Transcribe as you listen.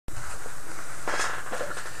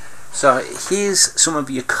So here's some of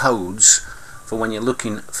your codes for when you're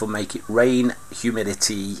looking for make it rain,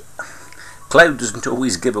 humidity. Cloud doesn't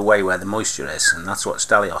always give away where the moisture is, and that's what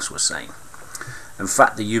Stelios was saying. In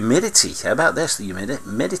fact, the humidity, how about this, the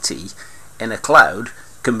humidity in a cloud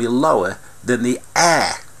can be lower than the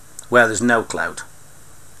air where there's no cloud.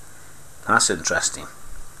 That's interesting.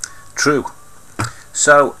 True.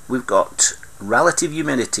 So we've got relative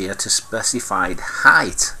humidity at a specified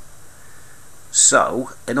height.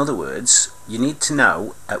 So, in other words, you need to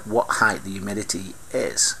know at what height the humidity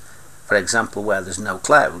is. For example, where there's no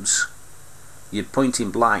clouds, you're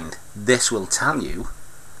pointing blind. This will tell you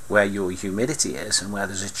where your humidity is and where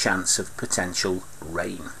there's a chance of potential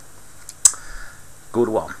rain. Good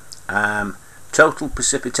one. Total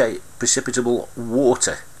precipitable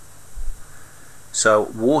water. So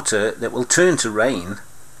water that will turn to rain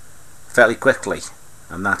fairly quickly,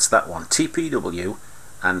 and that's that one. TPW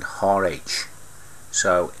and RH.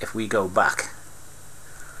 So if we go back,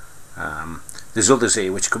 there's others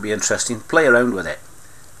here which could be interesting. Play around with it,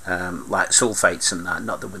 like sulfates and that.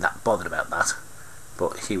 Not that we're that bothered about that,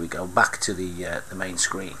 but here we go, back to the main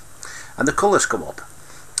screen, and the colours come up.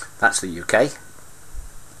 That's the UK.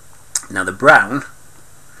 Now the brown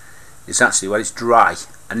is actually where it's dry,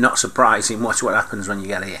 and not surprising. Watch what happens when you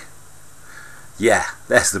get here. Yeah,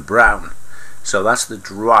 there's the brown. So that's the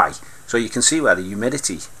dry. So you can see where the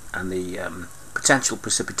humidity and the potential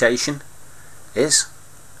precipitation is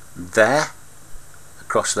there,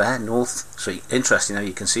 across there, north. So interesting how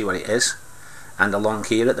you can see what it is, and along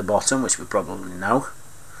here at the bottom, which we probably know.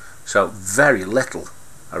 So very little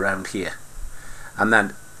around here, and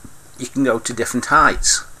then you can go to different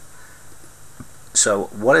heights. So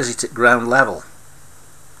what is it at ground level?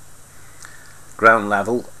 Ground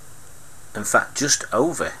level, in fact, just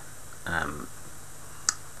over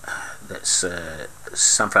that's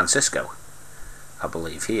San Francisco, I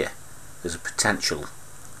believe. Here there's a potential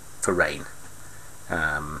for rain.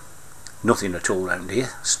 Nothing at all around here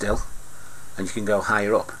still, and you can go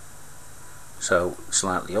higher up, so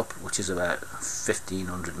slightly up, which is about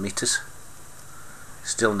 1500 meters.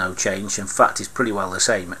 Still no change. In fact, it's pretty well the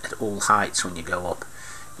same at all heights. When you go up,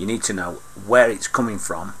 you need to know where it's coming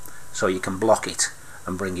from so you can block it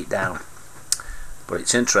and bring it down. But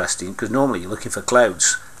it's interesting because normally you're looking for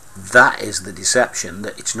clouds. That is the deception,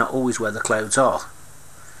 that it's not always where the clouds are,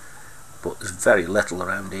 but there's very little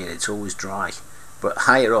around here. It's always dry, but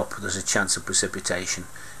higher up there's a chance of precipitation.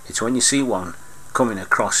 It's when you see one coming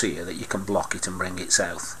across here that you can block it and bring it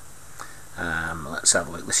south. Let's have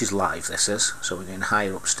a look. This is live, this is, so we're going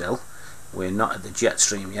higher up still. We're not at the jet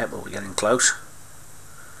stream yet, but we're getting close.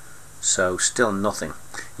 So still nothing.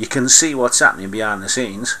 You can see what's happening behind the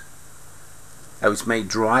scenes, how it's made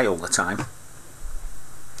dry all the time.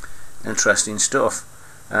 Interesting stuff.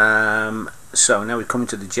 So now we're coming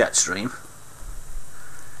to the jet stream.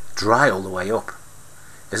 Dry all the way up.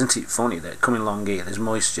 Isn't it funny that coming along here there's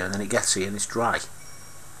moisture, and then it gets here and it's dry.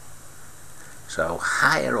 So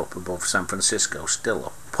higher up above San Francisco, still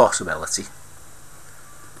a possibility,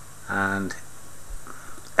 and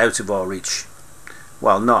out of our reach.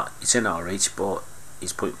 Well, not, it's in our reach, but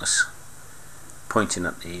it's pointless pointing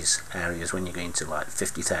at these areas when you're going to like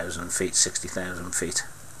 50,000 feet, 60,000 feet.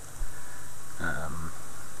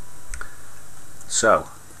 So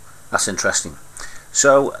that's interesting.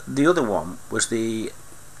 So the other one was the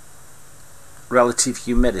relative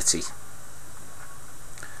humidity.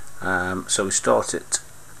 So we start at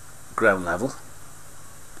ground level.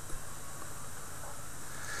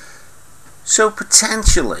 So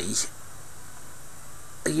potentially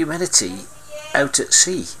a humidity out at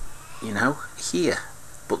sea, you know, here,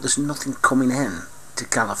 but there's nothing coming in to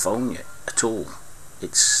California at all.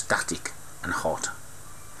 It's static and hot.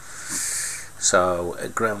 So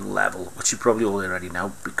at ground level, which you probably already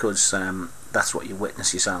know because that's what you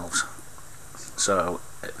witness yourselves. So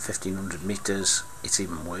at 1500 meters it's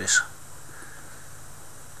even worse.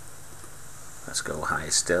 Let's go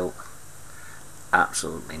higher still.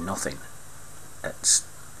 Absolutely nothing at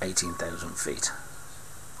 18,000 feet.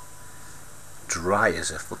 Dry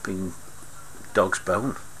as a flipping dog's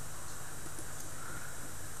bone.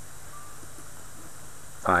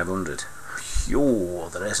 500. Yo,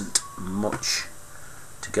 there isn't much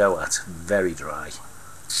to go at. Very dry.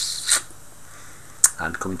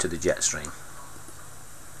 And coming to the jet stream.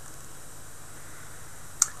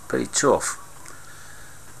 Pretty tough.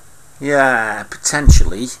 Yeah,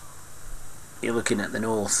 potentially you're looking at the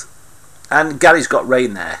north. And Gary's got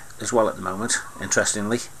rain there as well at the moment,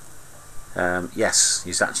 interestingly. Yes,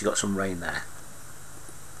 he's actually got some rain there.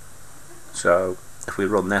 So if we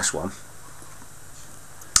run this one,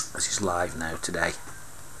 this is live now today.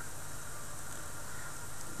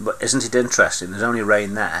 But isn't it interesting? There's only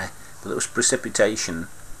rain there, but there was precipitation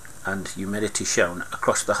and humidity shown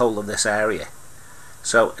across the whole of this area.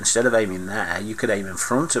 So instead of aiming there, you could aim in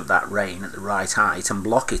front of that rain at the right height and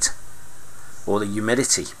block it. Or the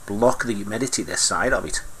humidity, block the humidity this side of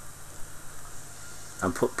it,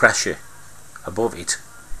 and put pressure above it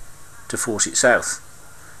to force it south.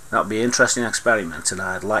 That would be an interesting experiment, and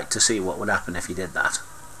I'd like to see what would happen if you did that.